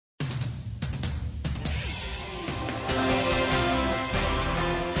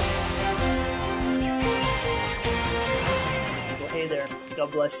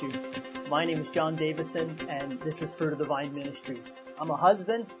God bless you. My name is John Davison, and this is Fruit of the Vine Ministries. I'm a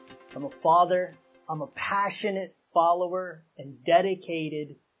husband, I'm a father, I'm a passionate follower and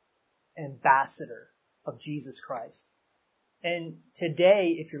dedicated ambassador of Jesus Christ. And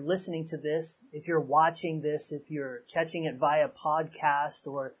today, if you're listening to this, if you're watching this, if you're catching it via podcast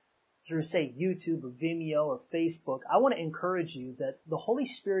or through, say, YouTube or Vimeo or Facebook, I want to encourage you that the Holy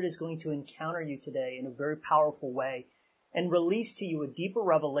Spirit is going to encounter you today in a very powerful way and release to you a deeper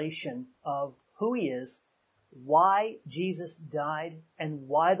revelation of who He is, why Jesus died, and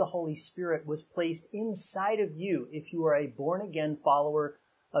why the Holy Spirit was placed inside of you if you are a born-again follower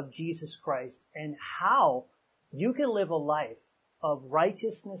of Jesus Christ, and how you can live a life of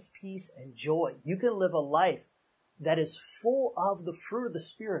righteousness, peace, and joy. You can live a life that is full of the fruit of the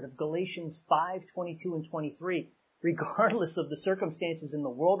Spirit of Galatians 5:22 and 23, regardless of the circumstances in the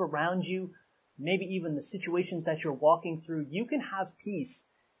world around you, maybe even the situations that you're walking through. You can have peace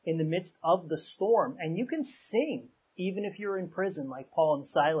in the midst of the storm, and you can sing even if you're in prison like Paul and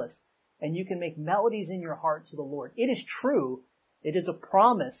Silas, and you can make melodies in your heart to the Lord. It is true. It is a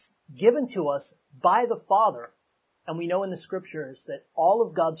promise given to us by the Father, and we know in the Scriptures that all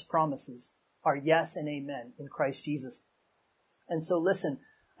of God's promises are yes and amen in Christ Jesus. And so listen,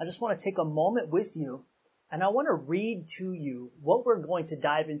 I just want to take a moment with you, and I want to read to you what we're going to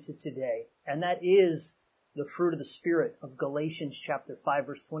dive into today, and that is the fruit of the Spirit of Galatians chapter 5,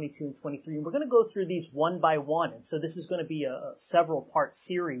 verse 22 and 23. And we're going to go through these one by one, and so this is going to be a several-part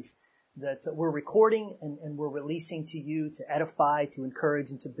series that we're recording and we're releasing to you to edify, to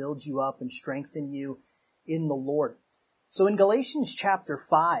encourage, and to build you up and strengthen you in the Lord. So in Galatians chapter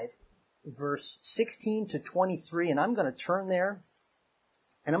 5, verse 16 to 23, and I'm going to turn there,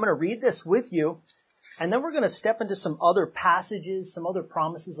 and I'm going to read this with you, and then we're going to step into some other passages, some other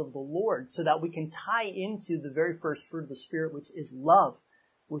promises of the Lord, so that we can tie into the very first fruit of the Spirit, which is love,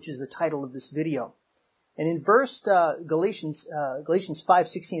 which is the title of this video. And in Galatians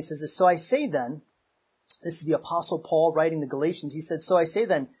 5:16, it says this, "So I say then," this is the Apostle Paul writing the Galatians, he said, "So I say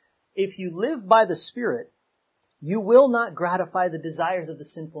then, if you live by the Spirit, you will not gratify the desires of the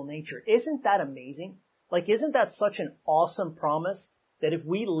sinful nature." Isn't that amazing? Like, isn't that such an awesome promise? That if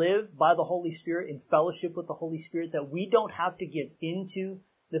we live by the Holy Spirit in fellowship with the Holy Spirit, that we don't have to give into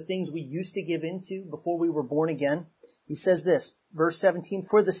the things we used to give into before we were born again. He says this, verse 17,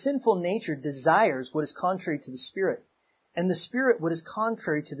 "For the sinful nature desires what is contrary to the Spirit, and the Spirit what is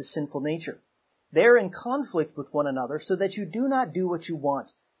contrary to the sinful nature. They are in conflict with one another, so that you do not do what you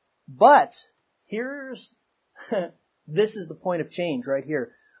want. But," this is the point of change right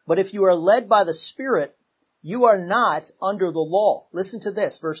here. "But if you are led by the Spirit, you are not under the law." Listen to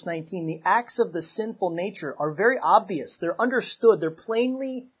this, verse 19. "The acts of the sinful nature are very obvious. They're understood. They're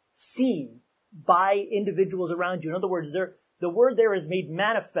plainly seen by individuals around you." In other words, the word there is made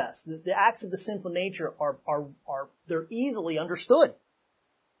manifest. The acts of the sinful nature they're easily understood.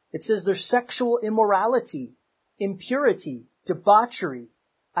 It says there's sexual immorality, impurity, debauchery,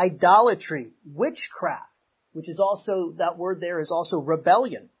 idolatry, witchcraft, which is also, that word there is also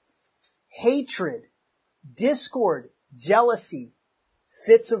rebellion, hatred, discord, jealousy,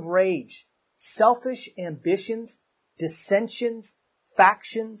 fits of rage, selfish ambitions, dissensions,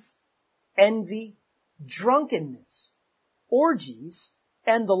 factions, envy, drunkenness, orgies,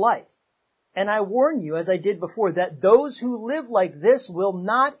 and the like. And I warn you, as I did before, that those who live like this will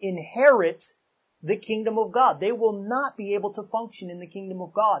not inherit the kingdom of God. They will not be able to function in the kingdom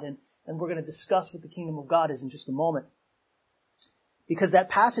of God. And we're going to discuss what the kingdom of God is in just a moment. Because that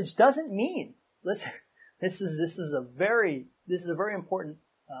passage doesn't mean, listen, this is a very important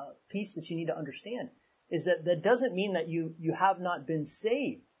piece that you need to understand, is that doesn't mean that you have not been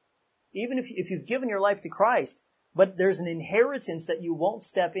saved. Even if you've given your life to Christ, but there's an inheritance that you won't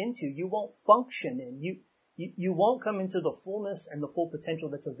step into, you won't function in, you won't come into the fullness and the full potential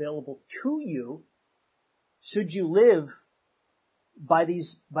that's available to you should you live by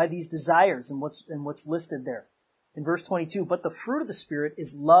these desires and what's listed there. In verse 22, "But the fruit of the Spirit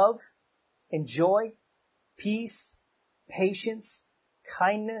is love and joy, peace, patience,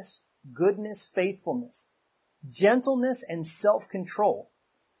 kindness, goodness, faithfulness, gentleness, and self-control.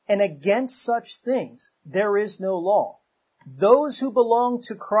 And against such things there is no law. Those who belong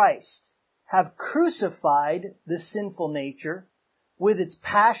to Christ have crucified the sinful nature with its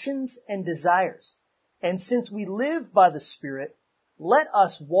passions and desires. And since we live by the Spirit, let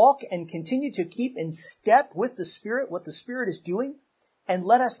us walk and continue to keep in step with the Spirit, what the Spirit is doing, and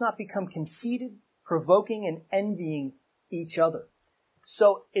let us not become conceited, provoking, and envying each other."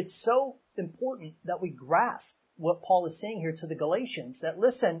 So it's so important that we grasp what Paul is saying here to the Galatians, that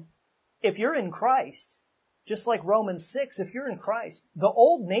listen, if you're in Christ, Just like Romans 6, if you're in Christ, the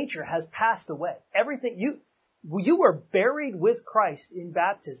old nature has passed away. Everything, you were buried with Christ in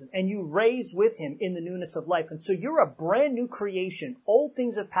baptism, and you raised with him in the newness of life. And so you're a brand new creation. Old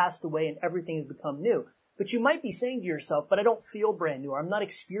things have passed away and everything has become new. But you might be saying to yourself, but I don't feel brand new, or I'm not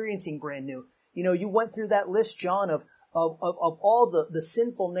experiencing brand new. You know, you went through that list, John, of all the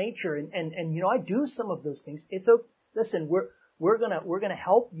sinful nature, and you know, I do some of those things. It's okay. Listen, we're gonna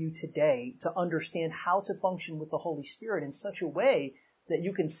help you today to understand how to function with the Holy Spirit in such a way that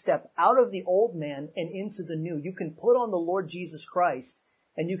you can step out of the old man and into the new. You can put on the Lord Jesus Christ,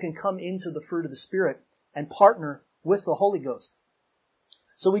 and you can come into the fruit of the Spirit and partner with the Holy Ghost.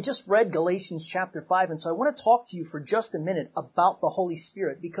 So we just read Galatians chapter 5, and so I want to talk to you for just a minute about the Holy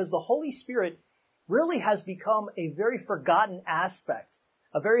Spirit, because the Holy Spirit really has become a very forgotten aspect,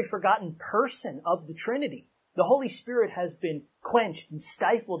 a very forgotten person of the Trinity. The Holy Spirit has been quenched and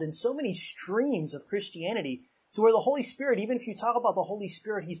stifled in so many streams of Christianity, to where the Holy Spirit, even if you talk about the Holy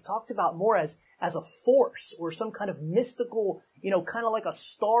Spirit, he's talked about more as a force or some kind of mystical, you know, kind of like a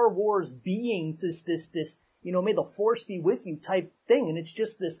Star Wars being, this, you know, may the force be with you type thing. And it's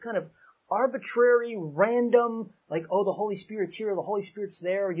just this kind of arbitrary, random, like, oh, the Holy Spirit's here, the Holy Spirit's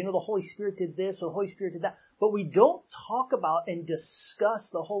there, you know, the Holy Spirit did this, or the Holy Spirit did that. But we don't talk about and discuss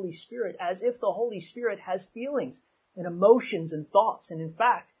the Holy Spirit as if the Holy Spirit has feelings and emotions and thoughts. And in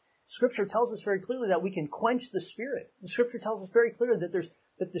fact, Scripture tells us very clearly that we can quench the Spirit. The Scripture tells us very clearly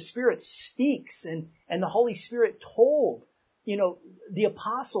that the Spirit speaks, and the Holy Spirit told, you know, the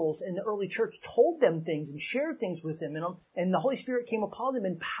apostles in the early church, told them things and shared things with them, and the Holy Spirit came upon them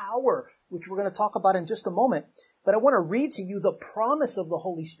in power, which we're going to talk about in just a moment. But I want to read to you the promise of the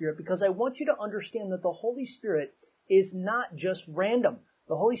Holy Spirit, because I want you to understand that the Holy Spirit is not just random.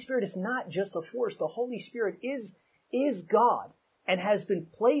 The Holy Spirit is not just a force. The Holy Spirit is God, and has been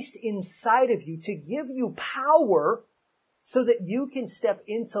placed inside of you to give you power so that you can step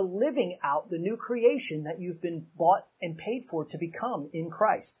into living out the new creation that you've been bought and paid for to become in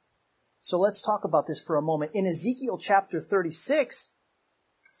Christ. So let's talk about this for a moment. In Ezekiel chapter 36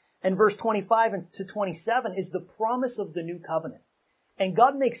 and verse 25 to 27 is the promise of the new covenant. And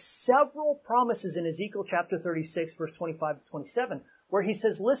God makes several promises in Ezekiel chapter 36, verse 25 to 27, where he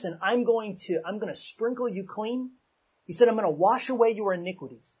says, listen, I'm going to sprinkle you clean. He said, I'm going to wash away your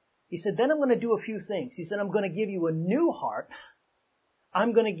iniquities. He said, then I'm going to do a few things. He said, I'm going to give you a new heart.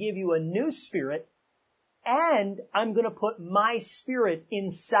 I'm going to give you a new spirit. And I'm going to put my spirit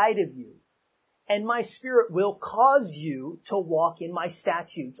inside of you. And my spirit will cause you to walk in my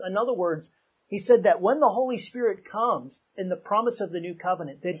statutes. In other words, he said that when the Holy Spirit comes in the promise of the new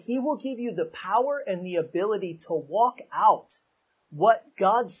covenant, that he will give you the power and the ability to walk out what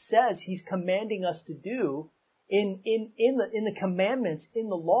God says he's commanding us to do in the commandments, in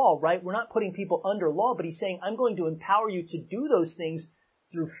the law, right? We're not putting people under law, but he's saying, I'm going to empower you to do those things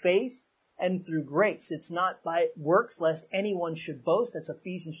through faith and through grace. It's not by works, lest anyone should boast. That's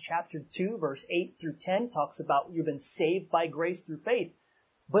Ephesians chapter 2, verse 8 through 10, talks about you've been saved by grace through faith.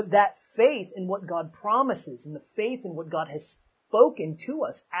 But that faith in what God promises, and the faith in what God has spoken to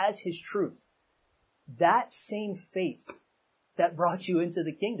us as his truth, that same faith that brought you into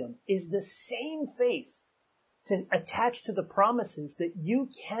the kingdom is the same faith to attach to the promises that you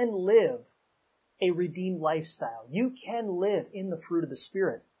can live a redeemed lifestyle. You can live in the fruit of the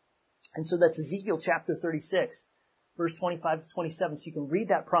Spirit. And so that's Ezekiel chapter 36, verse 25 to 27. So you can read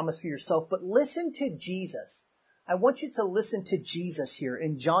that promise for yourself. But listen to Jesus. I want you to listen to Jesus here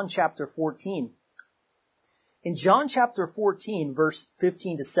in John chapter 14. In John chapter 14, verse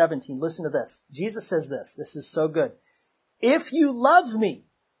 15 to 17, listen to this. Jesus says this. This is so good. If you love me,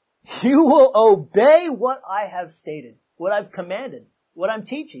 you will obey what I have stated, what I've commanded, what I'm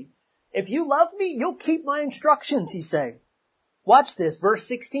teaching. If you love me, you'll keep my instructions, he's saying. Watch this, verse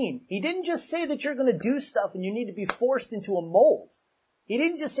 16. He didn't just say that you're going to do stuff and you need to be forced into a mold. He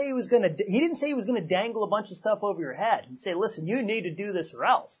didn't say he was going to dangle a bunch of stuff over your head and say, listen, you need to do this or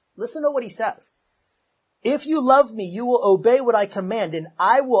else. Listen to what he says. If you love me, you will obey what I command, and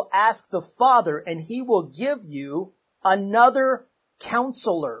I will ask the Father, and he will give you another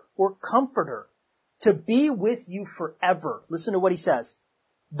counselor or comforter to be with you forever. Listen to what he says.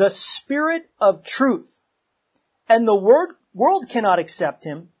 The Spirit of truth. And the world cannot accept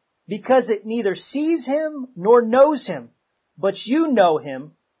him because it neither sees him nor knows him. But you know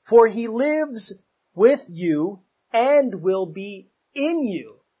him, for he lives with you and will be in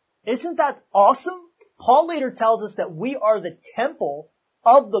you. Isn't that awesome? Paul later tells us that we are the temple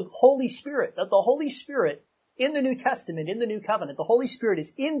of the Holy Spirit, that the Holy Spirit in the New Testament, in the New Covenant, the Holy Spirit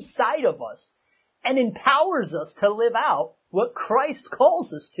is inside of us and empowers us to live out what Christ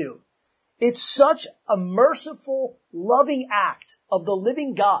calls us to. It's such a merciful, loving act of the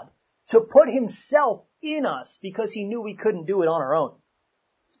living God to put himself in us because he knew we couldn't do it on our own.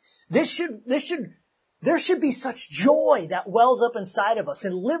 There should be such joy that wells up inside of us,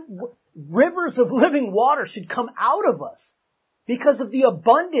 and rivers of living water should come out of us because of the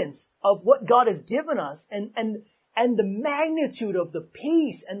abundance of what God has given us and the magnitude of the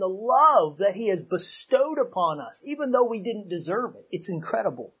peace and the love that he has bestowed upon us, even though we didn't deserve it. It's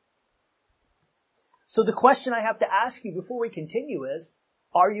incredible. So the question I have to ask you before we continue is,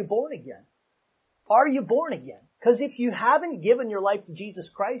 are you born again? Are you born again? Because if you haven't given your life to Jesus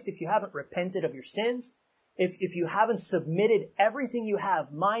Christ, if you haven't repented of your sins, if you haven't submitted everything you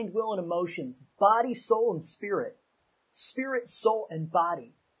have, mind, will, and emotions, body, soul, and spirit, soul, and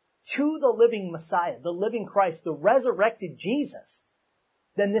body, to the living Messiah, the living Christ, the resurrected Jesus,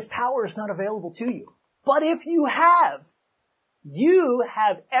 then this power is not available to you. But if you have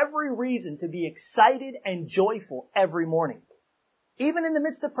every reason to be excited and joyful every morning, even in the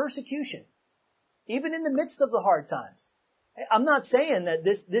midst of persecution, even in the midst of the hard times. I'm not saying that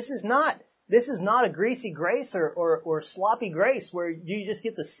this is not a greasy grace or sloppy grace where you just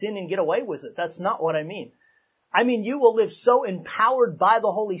get to sin and get away with it. That's not what I mean. I mean, you will live so empowered by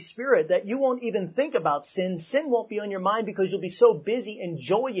the Holy Spirit that you won't even think about sin. Sin won't be on your mind because you'll be so busy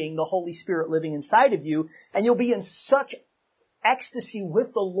enjoying the Holy Spirit living inside of you, and you'll be in such ecstasy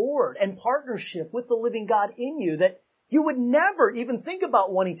with the Lord and partnership with the living God in you that you would never even think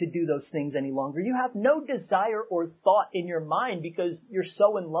about wanting to do those things any longer. You have no desire or thought in your mind because you're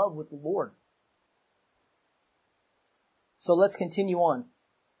so in love with the Lord. So let's continue on.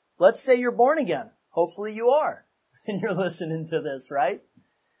 Let's say you're born again. Hopefully you are. And you're listening to this, right?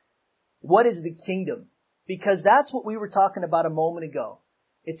 What is the kingdom? Because that's what we were talking about a moment ago.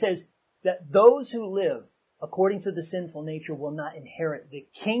 It says that those who live according to the sinful nature will not inherit the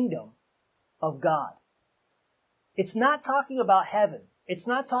kingdom of God. It's not talking about heaven. It's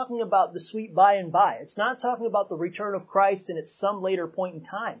not talking about the sweet by and by. It's not talking about the return of Christ and at some later point in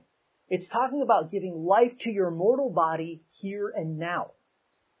time. It's talking about giving life to your mortal body here and now.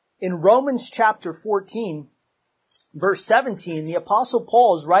 In Romans chapter 14, verse 17, the Apostle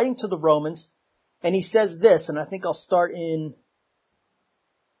Paul is writing to the Romans, and he says this, and I think I'll start in,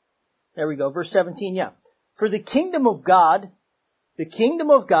 there we go, verse 17, yeah. For the kingdom of God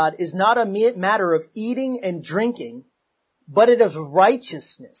is not a matter of eating and drinking, but it is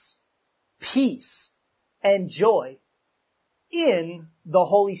righteousness, peace, and joy in the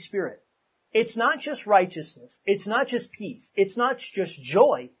Holy Spirit. It's not just righteousness. It's not just peace. It's not just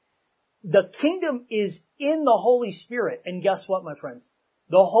joy. The kingdom is in the Holy Spirit. And guess what, my friends?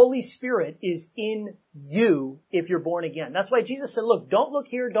 The Holy Spirit is in you if you're born again. That's why Jesus said, look, don't look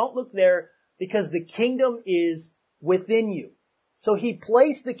here, don't look there, because the kingdom is within you. So he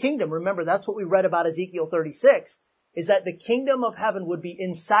placed the kingdom. Remember, that's what we read about Ezekiel 36, is that the kingdom of heaven would be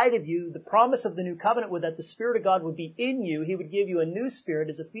inside of you. The promise of the new covenant would that the Spirit of God would be in you. He would give you a new spirit,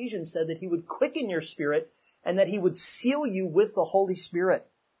 as Ephesians said, that he would quicken your spirit and that he would seal you with the Holy Spirit.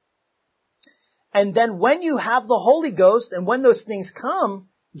 And then when you have the Holy Ghost and when those things come,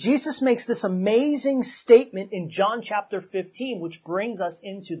 Jesus makes this amazing statement in John chapter 15, which brings us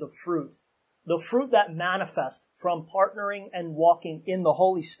into the fruit that manifests from partnering and walking in the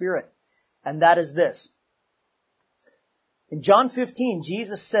Holy Spirit. And that is this. In John 15,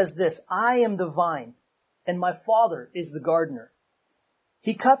 Jesus says this, I am the vine, and my Father is the gardener.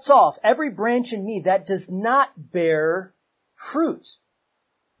 He cuts off every branch in me that does not bear fruit,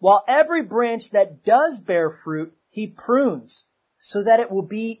 while every branch that does bear fruit, he prunes, so that it will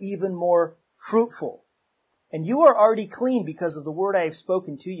be even more fruitful. And you are already clean because of the word I have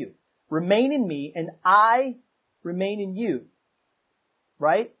spoken to you. Remain in me, and I remain in you.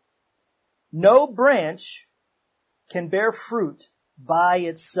 Right? No branch can bear fruit by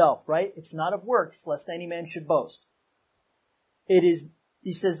itself, right? It's not of works, lest any man should boast. It is,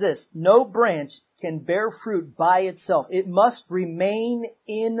 he says this, no branch can bear fruit by itself. It must remain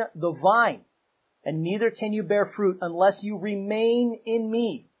in the vine. And neither can you bear fruit unless you remain in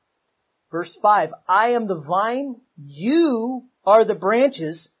me. Verse 5, I am the vine, you are the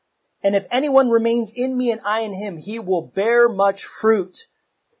branches, and if anyone remains in me and I in him, he will bear much fruit.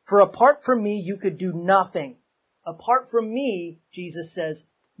 For apart from me, you could do nothing. Apart from me, Jesus says,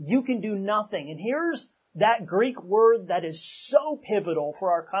 you can do nothing. And here's that Greek word that is so pivotal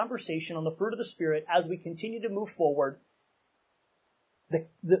for our conversation on the fruit of the Spirit as we continue to move forward.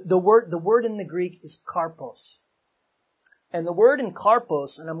 The word in the Greek is karpos. And the word in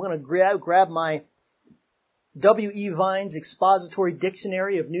karpos, and I'm going to grab my W.E. Vine's Expository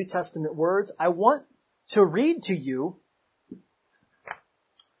Dictionary of New Testament Words. I want to read to you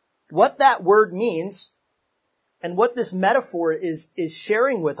what that word means and what this metaphor is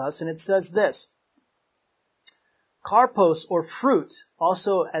sharing with us. And it says this: karpos, or fruit,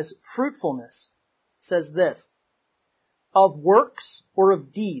 also as fruitfulness, says this: of works or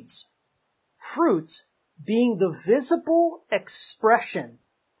of deeds. Fruit being the visible expression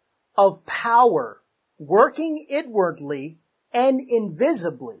of power working inwardly and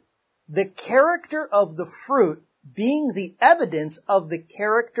invisibly. The character of the fruit being the evidence of the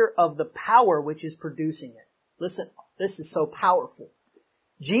character of the power which is producing it. Listen, this is so powerful.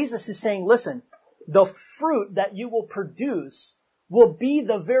 Jesus is saying, listen, the fruit that you will produce will be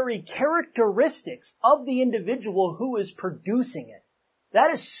the very characteristics of the individual who is producing it.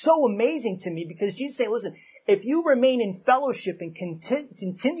 That is so amazing to me, because Jesus is saying, listen, if you remain in fellowship and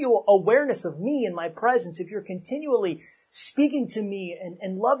continual awareness of me and my presence, if you're continually speaking to me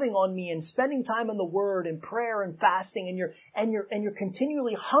and loving on me and spending time in the Word and prayer and fasting, and you're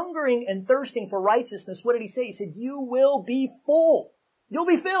continually hungering and thirsting for righteousness, what did he say? He said, you will be full. You'll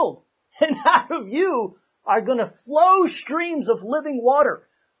be filled. And out of you are going to flow streams of living water.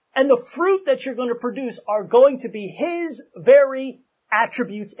 And the fruit that you're going to produce are going to be His very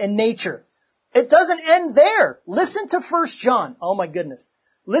attributes and nature. It doesn't end there. Listen to 1 John. Oh my goodness.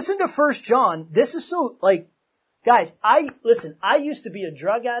 Listen to 1 John. This is so, guys, I used to be a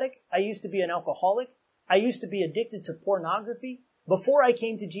drug addict. I used to be an alcoholic. I used to be addicted to pornography before I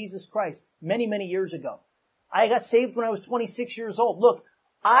came to Jesus Christ many, many years ago. I got saved when I was 26 years old. Look,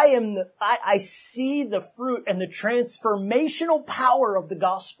 I see the fruit and the transformational power of the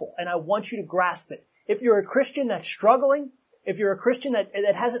gospel, and I want you to grasp it. If you're a Christian that's struggling, if you're a Christian that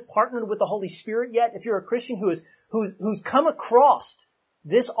hasn't partnered with the Holy Spirit yet, if you're a Christian who's come across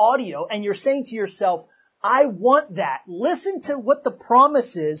this audio and you're saying to yourself, I want that, listen to what the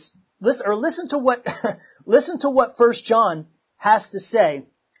promise is, listen to what 1 John has to say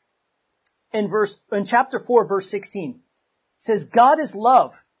in chapter 4, verse 16. It says, God is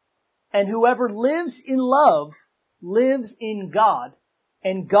love, and whoever lives in love lives in God,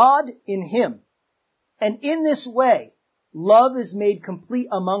 and God in him. And in this way, love is made complete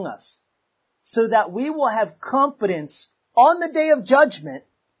among us, so that we will have confidence on the day of judgment,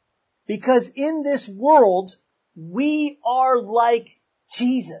 because in this world, we are like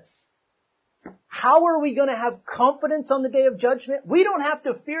Jesus. How are we going to have confidence on the day of judgment? We don't have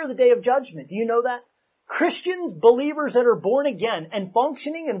to fear the day of judgment. Do you know that? Christians, believers that are born again and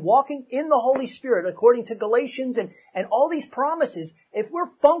functioning and walking in the Holy Spirit, according to Galatians and all these promises, if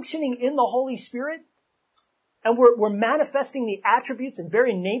we're functioning in the Holy Spirit, and we're manifesting the attributes and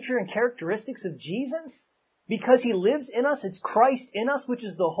very nature and characteristics of Jesus, because He lives in us, it's Christ in us, which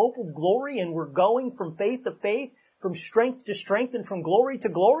is the hope of glory, and we're going from faith to faith, from strength to strength, and from glory to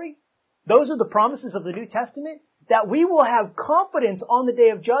glory. Those are the promises of the New Testament, that we will have confidence on the day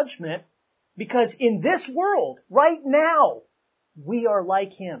of judgment, because in this world, right now, we are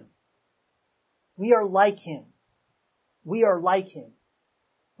like Him. We are like Him. We are like Him.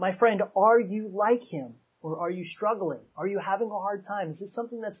 My friend, are you like Him? Or are you struggling? Are you having a hard time? Is this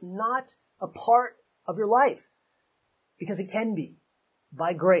something that's not a part of your life? Because it can be.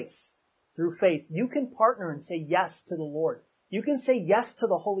 By grace, through faith, you can partner and say yes to the Lord. You can say yes to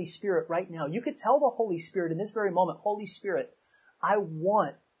the Holy Spirit right now. You could tell the Holy Spirit in this very moment, Holy Spirit, I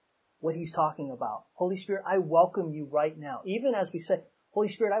want what He's talking about. Holy Spirit, I welcome you right now. Even as we say, Holy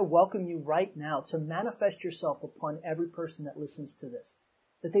Spirit, I welcome you right now to manifest yourself upon every person that listens to this.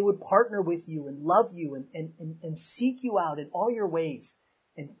 That they would partner with you and love you and seek you out in all your ways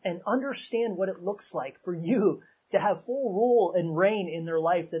and understand what it looks like for you to have full rule and reign in their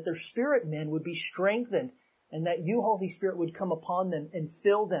life, that their spirit man would be strengthened, and that you, Holy Spirit, would come upon them and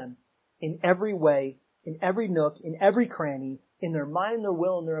fill them in every way, in every nook, in every cranny, in their mind, their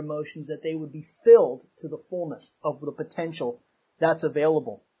will, and their emotions, that they would be filled to the fullness of the potential that's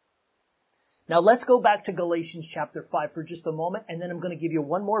available. Now let's go back to Galatians chapter 5 for just a moment, and then I'm going to give you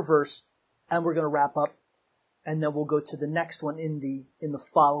one more verse, and we're going to wrap up, and then we'll go to the next one in the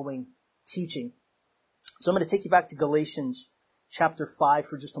following teaching. So I'm going to take you back to Galatians chapter 5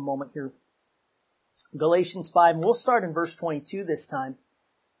 for just a moment here. Galatians 5, and we'll start in verse 22 this time,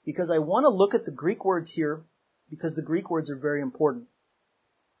 because I want to look at the Greek words here, because the Greek words are very important.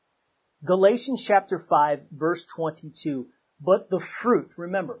 Galatians chapter 5, verse 22. But the fruit,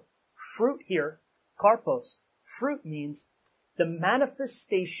 remember, fruit here, karpos, fruit means the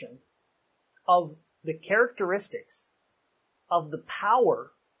manifestation of the characteristics of the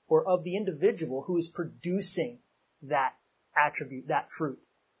power or of the individual who is producing that attribute, that fruit,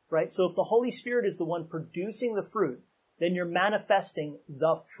 right? So if the Holy Spirit is the one producing the fruit, then you're manifesting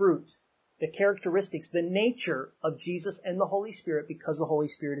the fruit. the characteristics, the nature of Jesus and the Holy Spirit because the Holy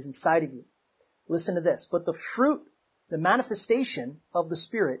Spirit is inside of you. Listen to this. But the fruit, the manifestation of the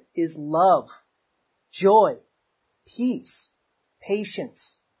Spirit is love, joy, peace,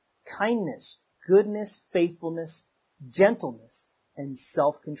 patience, kindness, goodness, faithfulness, gentleness, and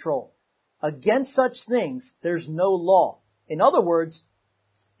self-control. Against such things, there's no law. In other words,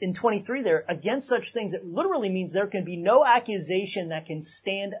 in 23 there, against such things, it literally means there can be no accusation that can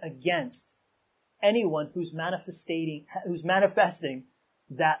stand against anyone who's manifesting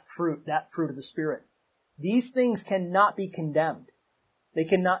that fruit of the Spirit. These things cannot be condemned. They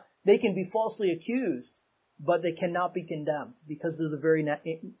can be falsely accused, but they cannot be condemned because they're the very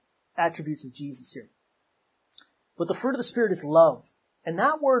attributes of Jesus here. But the fruit of the Spirit is love. And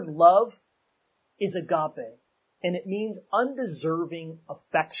that word love is agape. And it means undeserving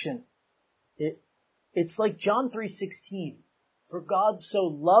affection. It's like John 3:16. For God so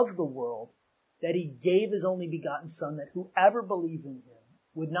loved the world that he gave his only begotten Son, that whoever believed in him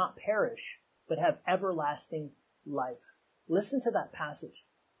would not perish, but have everlasting life. Listen to that passage.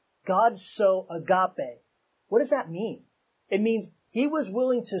 God so agape. What does that mean? It means he was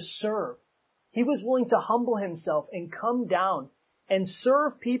willing to serve. He was willing to humble himself and come down and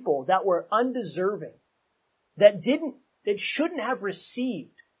serve people that were undeserving, that shouldn't have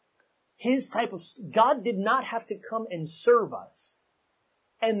received his type of, God did not have to come and serve us.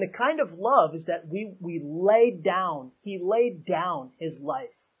 And the kind of love is that he laid down his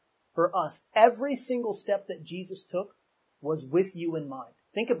life for us. Every single step that Jesus took was with you in mind.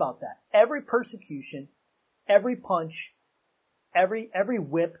 Think about that. Every persecution, every punch, every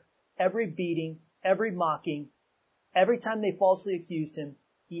whip, every beating, every mocking, every time they falsely accused him,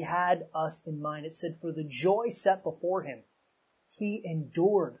 he had us in mind. It said, for the joy set before him, he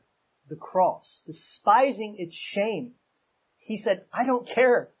endured the cross, despising its shame. He said, I don't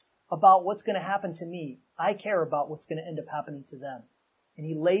care about what's going to happen to me. I care about what's going to end up happening to them. And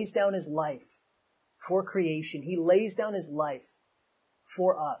he lays down his life for creation. He lays down his life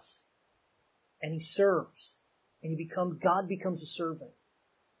for us. And he serves. And God becomes a servant.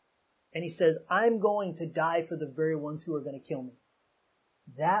 And he says, I'm going to die for the very ones who are going to kill me.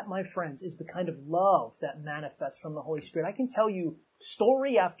 That, my friends, is the kind of love that manifests from the Holy Spirit. I can tell you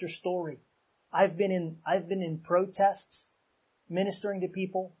story after story. I've been in protests ministering to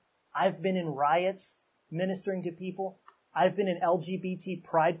people. I've been in riots ministering to people. I've been in LGBT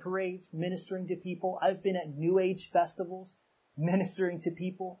pride parades ministering to people. I've been at New Age festivals ministering to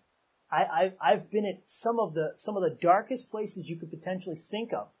people. I've been at some of the darkest places you could potentially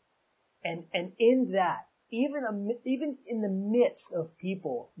think of. And in that, even in the midst of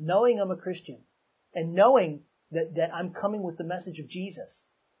people knowing I'm a Christian and knowing that I'm coming with the message of Jesus,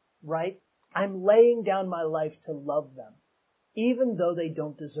 right? I'm laying down my life to love them, even though they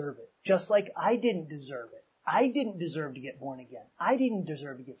don't deserve it. Just like I didn't deserve it. I didn't deserve to get born again. I didn't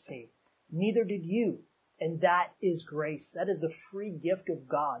deserve to get saved. Neither did you. And that is grace. That is the free gift of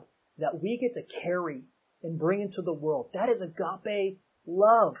God that we get to carry and bring into the world. That is agape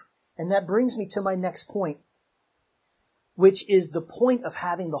love. And that brings me to my next point, which is the point of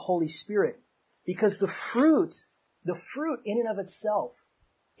having the Holy Spirit. Because the fruit in and of itself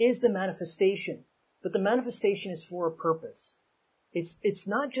is the manifestation. But the manifestation is for a purpose. It's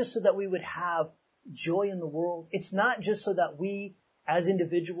not just so that we would have joy in the world. It's not just so that we as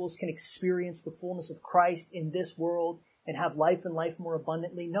individuals can experience the fullness of Christ in this world and have life and life more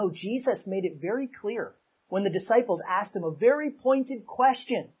abundantly. No, Jesus made it very clear when the disciples asked him a very pointed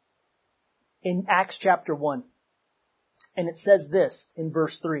question in Acts chapter 1. And it says this in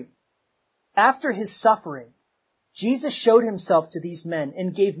verse 3. After his suffering, Jesus showed himself to these men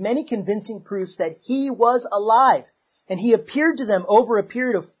and gave many convincing proofs that he was alive. And he appeared to them over a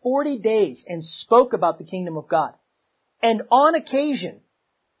period of 40 days and spoke about the kingdom of God. And on occasion,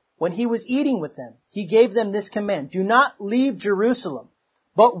 when he was eating with them, he gave them this command: do not leave Jerusalem,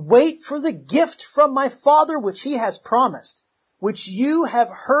 but wait for the gift from my Father which he has promised, which you have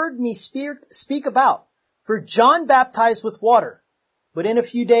heard me speak about. For John baptized with water, but in a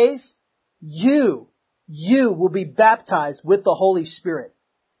few days, you will be baptized with the Holy Spirit.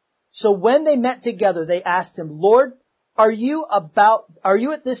 So when they met together, they asked him, Lord, are you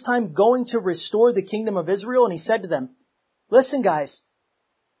at this time going to restore the kingdom of Israel? And he said to them, listen, guys,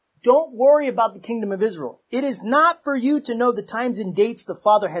 don't worry about the kingdom of Israel. It is not for you to know the times and dates the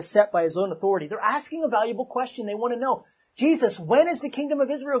Father has set by his own authority. They're asking a valuable question. They want to know, Jesus, when is the kingdom of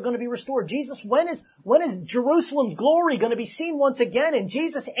Israel going to be restored? Jesus, when is Jerusalem's glory going to be seen once again? And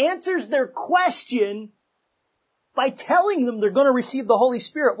Jesus answers their question by telling them they're going to receive the Holy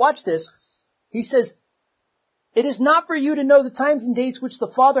Spirit. Watch this. He says, It is not for you to know the times and dates which the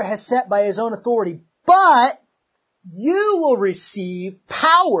Father has set by his own authority, but you will receive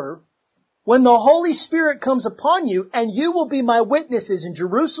power when the Holy Spirit comes upon you, and you will be my witnesses in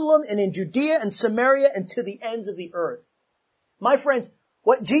Jerusalem and in Judea and Samaria and to the ends of the earth. My friends,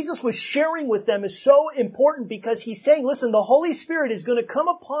 what Jesus was sharing with them is so important because he's saying, listen, the Holy Spirit is going to come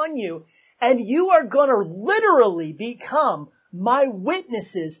upon you and you are going to literally become my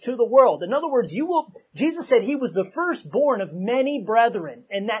witnesses to the world. In other words, Jesus said he was the firstborn of many brethren,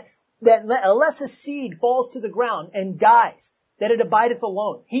 and that unless a seed falls to the ground and dies, that it abideth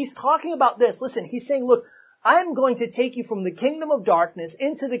alone. He's talking about this. Listen, he's saying, look, I'm going to take you from the kingdom of darkness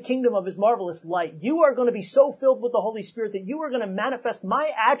into the kingdom of his marvelous light. You are going to be so filled with the Holy Spirit that you are going to manifest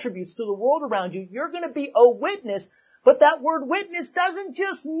my attributes to the world around you. You're going to be a witness, but that word witness doesn't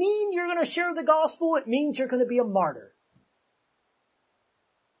just mean you're going to share the gospel. It means you're going to be a martyr.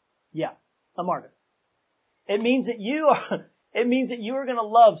 Yeah, a martyr. It means that you are going to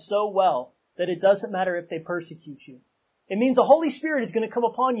love so well that it doesn't matter if they persecute you. It means the Holy Spirit is going to come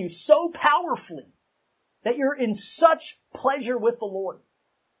upon you so powerfully that you're in such pleasure with the Lord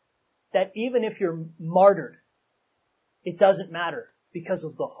that even if you're martyred, it doesn't matter because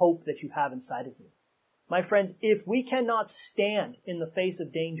of the hope that you have inside of you. My friends, if we cannot stand in the face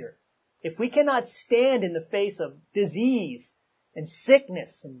of danger, if we cannot stand in the face of disease and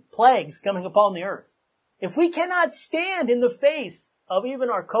sickness and plagues coming upon the earth, if we cannot stand in the face of even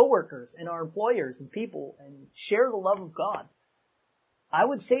our coworkers and our employers and people and share the love of God, I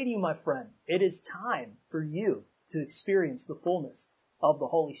would say to you, my friend, it is time for you to experience the fullness of the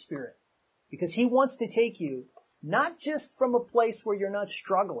Holy Spirit, because he wants to take you not just from a place where you're not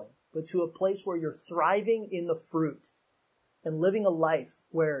struggling, but to a place where you're thriving in the fruit and living a life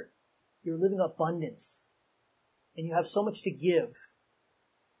where you're living abundance and you have so much to give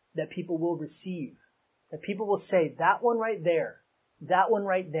that people will receive, that people will say, that one right there,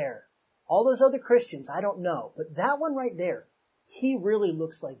 all those other Christians, I don't know, but that one right there, he really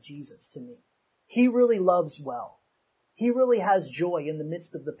looks like Jesus to me. He really loves well. He really has joy in the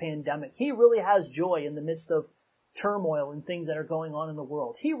midst of the pandemic. He really has joy in the midst of turmoil and things that are going on in the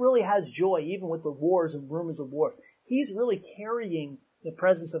world. He really has joy even with the wars and rumors of wars. He's really carrying the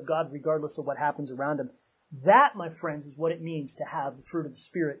presence of God regardless of what happens around him. That, my friends, is what it means to have the fruit of the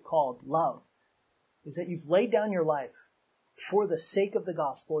Spirit called love, is that you've laid down your life for the sake of the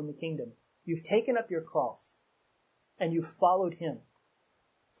gospel and the kingdom. You've taken up your cross and you've followed him.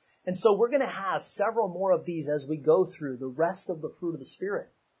 And so we're going to have several more of these as we go through the rest of the fruit of the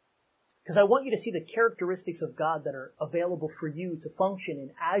Spirit. Because I want you to see the characteristics of God that are available for you to function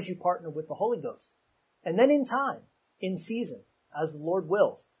in as you partner with the Holy Ghost. And then in time, in season, as the Lord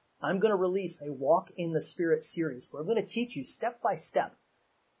wills, I'm going to release a Walk in the Spirit series where I'm going to teach you step by step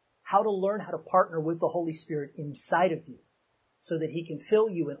how to learn how to partner with the Holy Spirit inside of you so that he can fill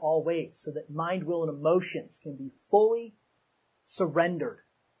you in all ways, so that mind, will, and emotions can be fully surrendered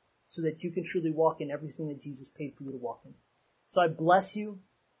so that you can truly walk in everything that Jesus paid for you to walk in. So I bless you.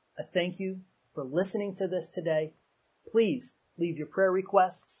 I thank you for listening to this today. Please leave your prayer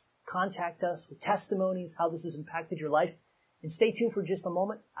requests, contact us with testimonies, how this has impacted your life. And stay tuned for just a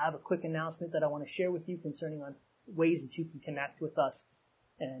moment. I have a quick announcement that I want to share with you concerning on ways that you can connect with us.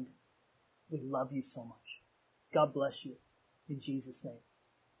 And we love you so much. God bless you. In Jesus' name.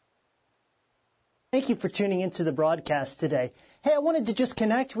 Thank you for tuning into the broadcast today. Hey, I wanted to just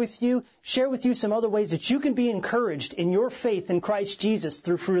connect with you, share with you some other ways that you can be encouraged in your faith in Christ Jesus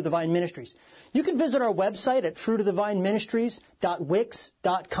through Fruit of the Vine Ministries. You can visit our website at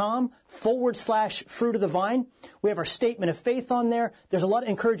fruitofthevineministries.wix.com/Fruit of the Vine. We have our statement of faith on there. There's a lot of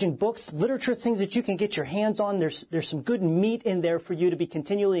encouraging books, literature, things that you can get your hands on. There's some good meat in there for you to be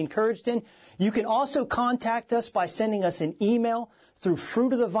continually encouraged in. You can also contact us by sending us an email through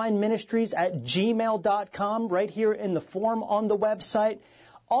fruitofthevineministries@gmail.com right here in the form on the website.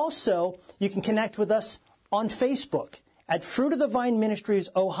 Also, you can connect with us on Facebook at Fruit of the Vine Ministries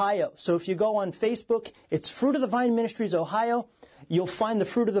Ohio. So if you go on Facebook, it's Fruit of the Vine Ministries Ohio. You'll find the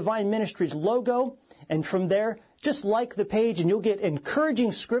Fruit of the Vine Ministries logo, and from there, just like the page, and you'll get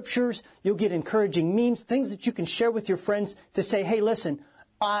encouraging scriptures, you'll get encouraging memes, things that you can share with your friends to say, hey, listen,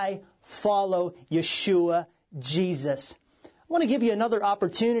 I follow Yeshua, Jesus. I want to give you another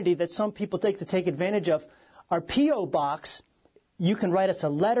opportunity that some people take advantage of. Our P.O. Box, you can write us a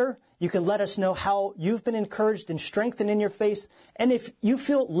letter. You can let us know how you've been encouraged and strengthened in your faith. And if you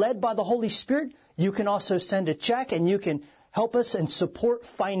feel led by the Holy Spirit, you can also send a check and you can help us and support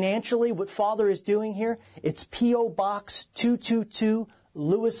financially what Father is doing here. It's P.O. Box 222,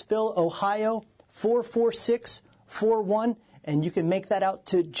 Louisville, Ohio, 44641. And you can make that out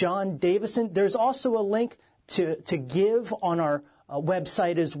to John Davison. There's also a link to give on our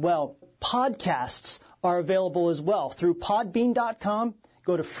website as well. Podcasts are available as well through podbean.com.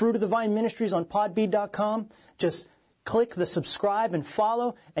 Go to Fruit of the Vine Ministries on podbean.com. Just click the subscribe and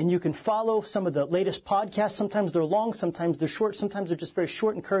follow, and you can follow some of the latest podcasts. Sometimes they're long, sometimes they're short, sometimes they're just very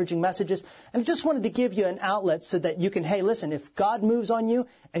short, encouraging messages. And I just wanted to give you an outlet so that you can, hey, listen, if God moves on you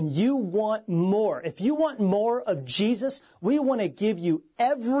and you want more, if you want more of Jesus, we want to give you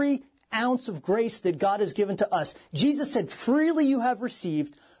every ounce of grace that God has given to us. Jesus said, freely you have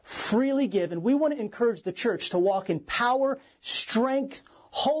received, freely give. And we want to encourage the church to walk in power, strength,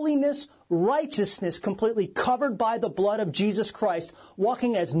 holiness, righteousness, completely covered by the blood of Jesus Christ,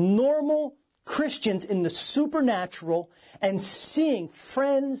 walking as normal Christians in the supernatural and seeing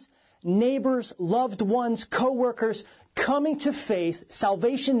friends, neighbors, loved ones, co-workers coming to faith,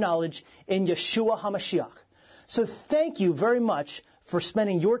 salvation knowledge in Yeshua HaMashiach. So thank you very much for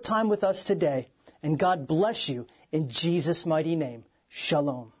spending your time with us today, and God bless you in Jesus' mighty name.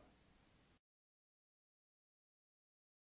 Shalom.